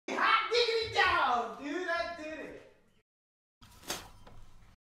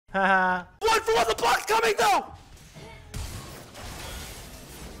Haha. One for one, the block's coming though!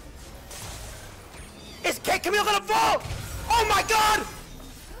 Is Camille gonna fall? Oh my god!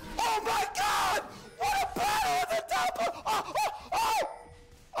 Oh my god! What a battle at the top of... Oh! Oh!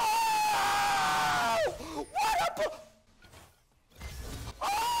 Oh! Oh! What a...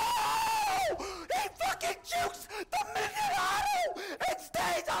 Oh! He fucking jukes the minion auto and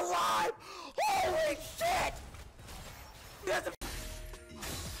stays alive! Holy shit!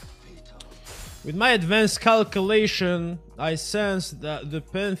 With my advanced calculation, I sense that the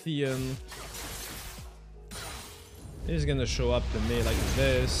Pantheon is gonna show up to me like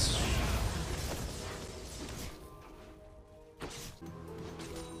this.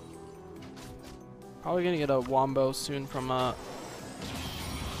 Probably gonna get a Wombo soon from at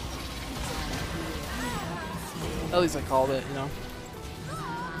least I called it, you know.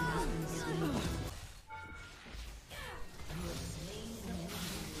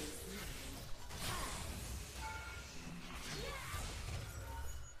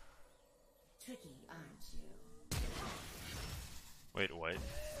 Wait, what?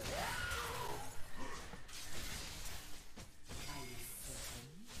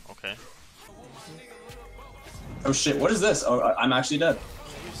 Okay. Oh shit, what is this? Oh, I'm actually dead.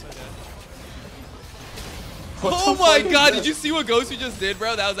 Oh my god, did you see what Ghosty just did,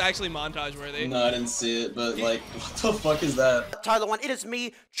 bro? That was actually montage worthy. No, I didn't see it, but like, what the fuck is that? TYLER1, it is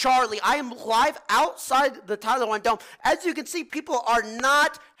me, Charlie. I am live outside the TYLER1 dome. As you can see, people are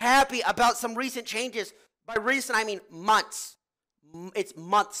not happy about some recent changes. By recent, I mean months. It's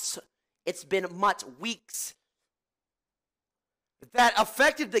months. It's been months, weeks. That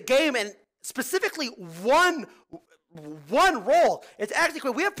affected the game, and specifically one role. It's actually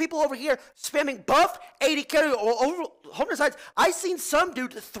crazy. We have people over here spamming buff 80 carry over home sides. I seen some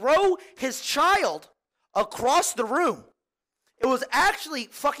dude throw his child across the room. It was actually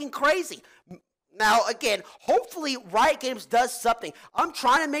fucking crazy. Now, again, hopefully Riot Games does something. I'm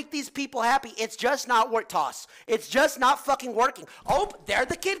trying to make these people happy. It's just not work toss. It's just not fucking working. Oh, there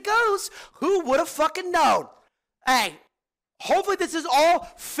the kid goes. Who would have fucking known? Hey, hopefully this is all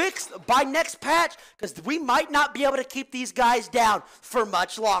fixed by next patch, because we might not be able to keep these guys down for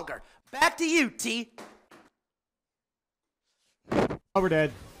much longer. Back to you, T. Oh, we're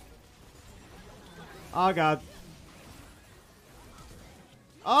dead. Oh, God.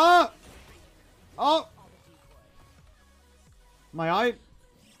 Oh! Oh! Am I out?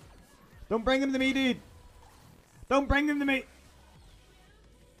 Don't bring him to me, dude. Don't bring him to me.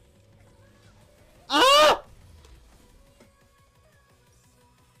 Ah!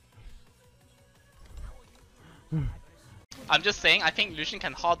 I'm just saying, I think Lucian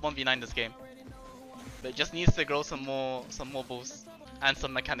can hard 1v9 this game. But it just needs to grow some more boosts and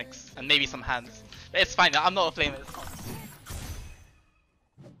some mechanics and maybe some hands. But it's fine, I'm not a flamer.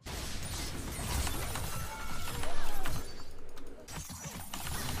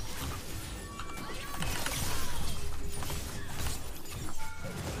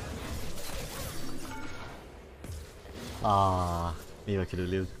 Ah, maybe I could have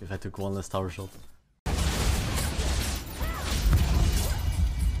lived if I took one less tower shot.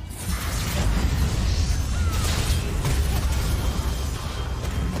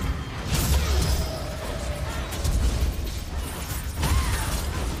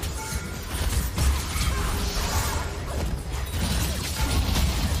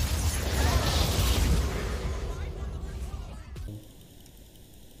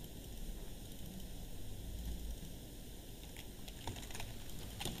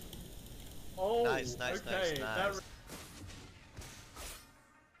 Oh, nice.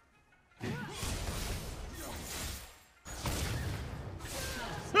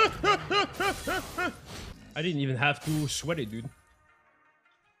 I didn't even have to sweat it, dude.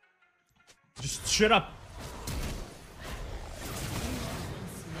 Just straight up.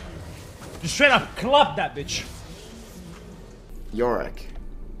 Just straight up clap that bitch. Yorick.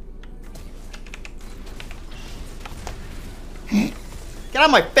 Get out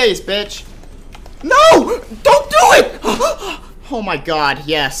of my face, bitch! No! Don't do it! Oh my god,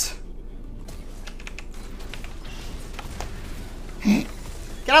 yes.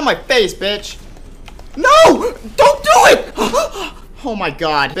 Get out of my face, bitch! No! Don't do it! Oh my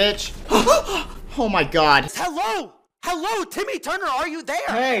god, bitch. Oh my god. Hello! Hello, Timmy Turner, are you there?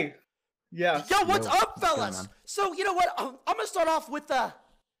 Hey! Yeah. Yo, what's Yo, up, what's going fellas? on? So, you know what? I'm gonna start off with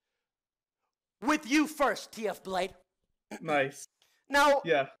you first, TF Blade. Nice. Now,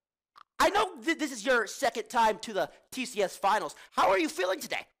 Yeah. I know this is your second time to the TCS finals. How are you feeling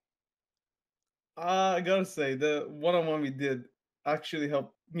today? I gotta say, the one-on-one we did actually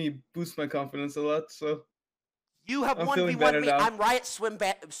helped me boost my confidence a lot, so... You have I'm 1v1 feeling better me. now. I'm Riot Swim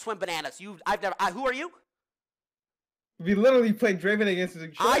Bananas. I've never. Who are you? We literally played Draven against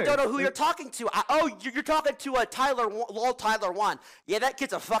each other. I don't know who you're talking to. You're talking to TYLER1. Yeah, that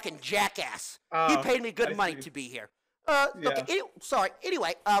kid's a fucking jackass. He paid me good money to be here. Okay, sorry.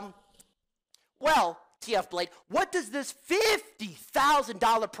 Anyway, well, TF Blade, what does this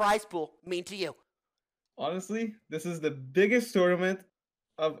 $50,000 prize pool mean to you? Honestly, this is the biggest tournament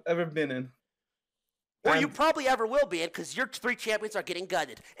I've ever been in. Or you probably ever will be in, because your 3 champions are getting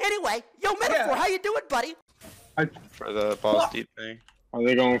gutted. Anyway, yo, Metaphor, how you doing, buddy? For the boss deep thing. Are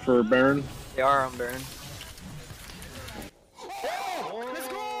they going for Baron? They are on Baron. Let's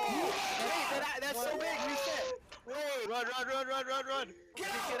go! That's so big, you said. Run.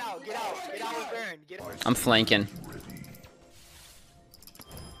 Get out with Baron. I'm flanking.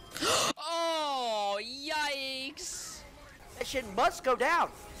 Oh, yikes. That shit must go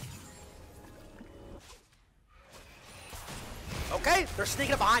down. Okay, they're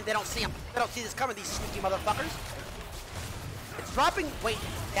sneaking up behind. They don't see him. They don't see this coming, these sneaky motherfuckers. It's dropping. Wait,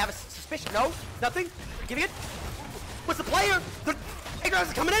 they have a suspicion. No, nothing. They're giving it. What's the player? The Agrax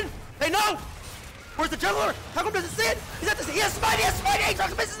is coming in. They know. Where's the juggler? How come doesn't see it? He's at this. He has smite.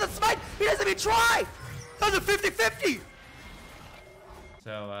 Agrax misses the smite. He doesn't even try. That was a 50-50.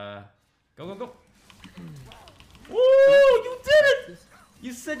 So, go. Woo! You did it!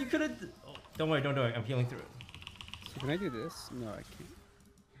 You said you couldn't. Oh, don't worry. I'm healing through it. So can I do this? No, I can't.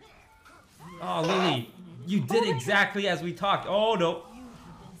 Oh, Lily, you did exactly as we talked. Oh, no.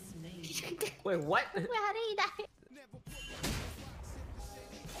 Wait, what? How did he die?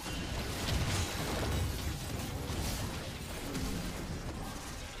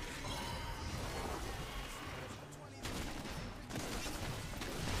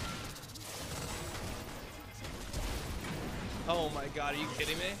 Oh my god, are you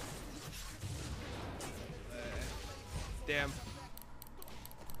kidding me? Damn.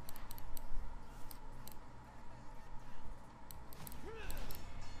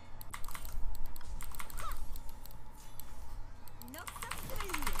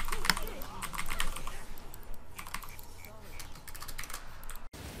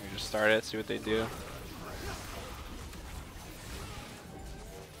 We just start it, see what they do.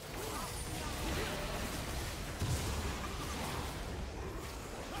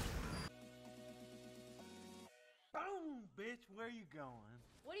 Where are you going?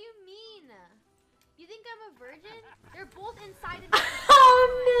 What do you mean? You think I'm a virgin? They're both inside of me. Oh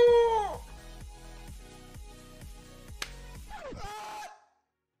no!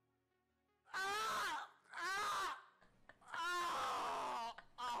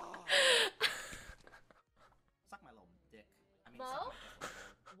 Suck my little dick. I mean, Mo?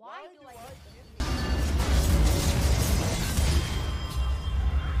 Why do I?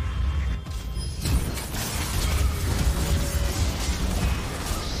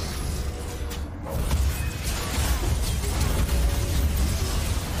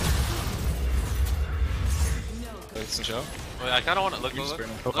 Listen, Joe. Wait, I kind of want to look. I'm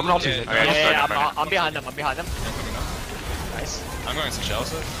gonna ulti it. I'm behind them. Nice. I'm going to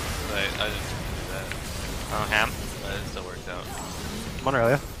Chelsea. Wait, I didn't do that. Oh, Ham. But it still worked out. I'm on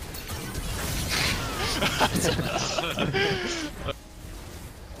earlier.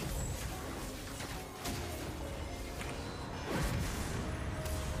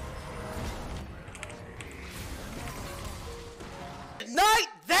 Night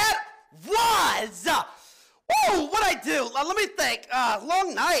that was! Oh, what'd I do? Let me think.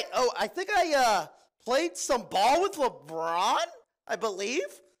 Long night. Oh, I think I played some ball with LeBron, I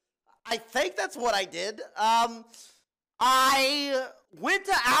believe. I think that's what I did. I went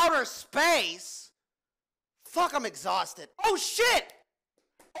to outer space. Fuck, I'm exhausted. Oh, shit!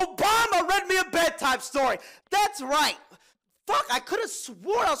 Obama read me a bedtime story. That's right. Fuck, I could have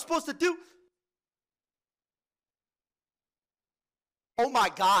sworn I was supposed to do... Oh my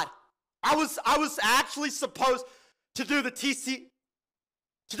god. I was actually supposed to do the TCS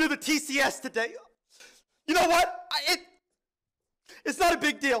today. You know what? It's not a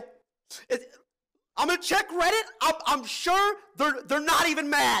big deal. I'm gonna check Reddit. I'm sure they're not even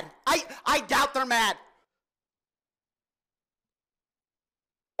mad. I doubt they're mad.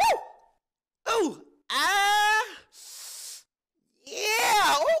 Woo! Ooh.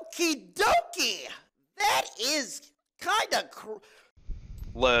 Yeah, okie dokie. That is kinda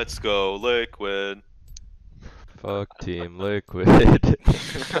Let's go, Liquid. Fuck Team Liquid.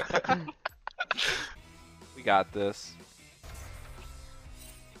 We got this.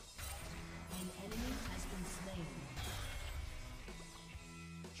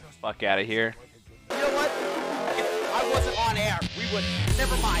 Fuck out of here. You know what? If I wasn't on air, we would.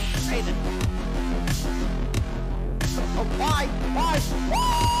 Never mind. Say that. Oh, why?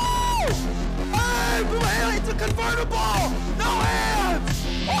 Woo! Hey, blue hand, it's a convertible! No hands!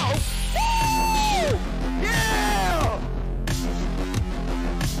 Oh! Woo! Yeah!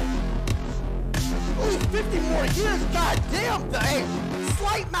 Ooh, 50 more years, goddamn! Hey,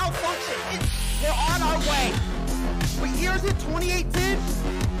 slight malfunction. We're on our way. What year is it? 2018?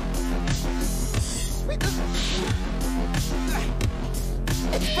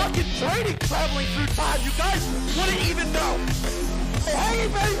 It's fucking training traveling through time. You guys wouldn't even know. Hey,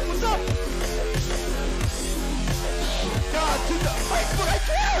 baby, what's up? God, dude, Facebook, I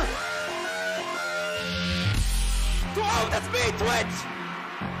care. Oh, that's me, Twitch.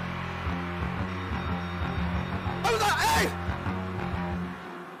 I was like, hey.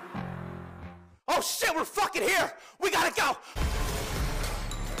 Oh shit, we're fucking here. We gotta go.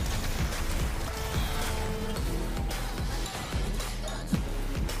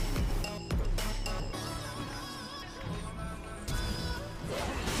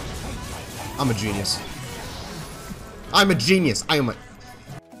 I'm a genius. I'm a genius. I am a...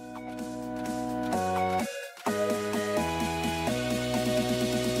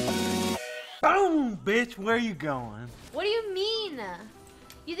 Boom, bitch. Where you going? What do you mean?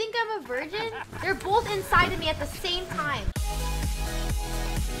 You think I'm a virgin? They're both inside of me at the same time.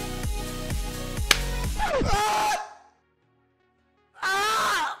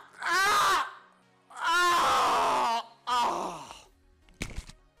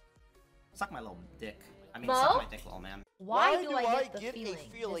 Suck my little dick. I mean, Bo? suck my dick, little man. Why do I get a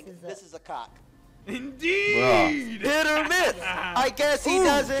feeling this is a cock? Indeed! Hit or miss! I guess he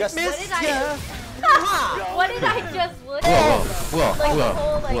doesn't miss ya! What did I just look Whoa, at? whoa, Like the whoa,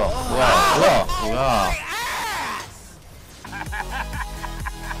 whole, like,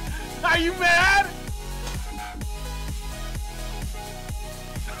 whoa. Are you mad?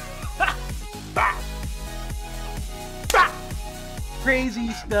 Crazy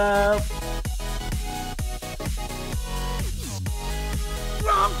stuff.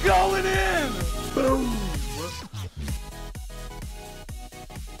 I'm going in. Boom.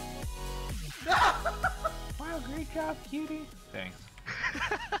 Wow, great job, cutie. Thanks.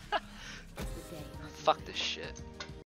 Fuck this shit.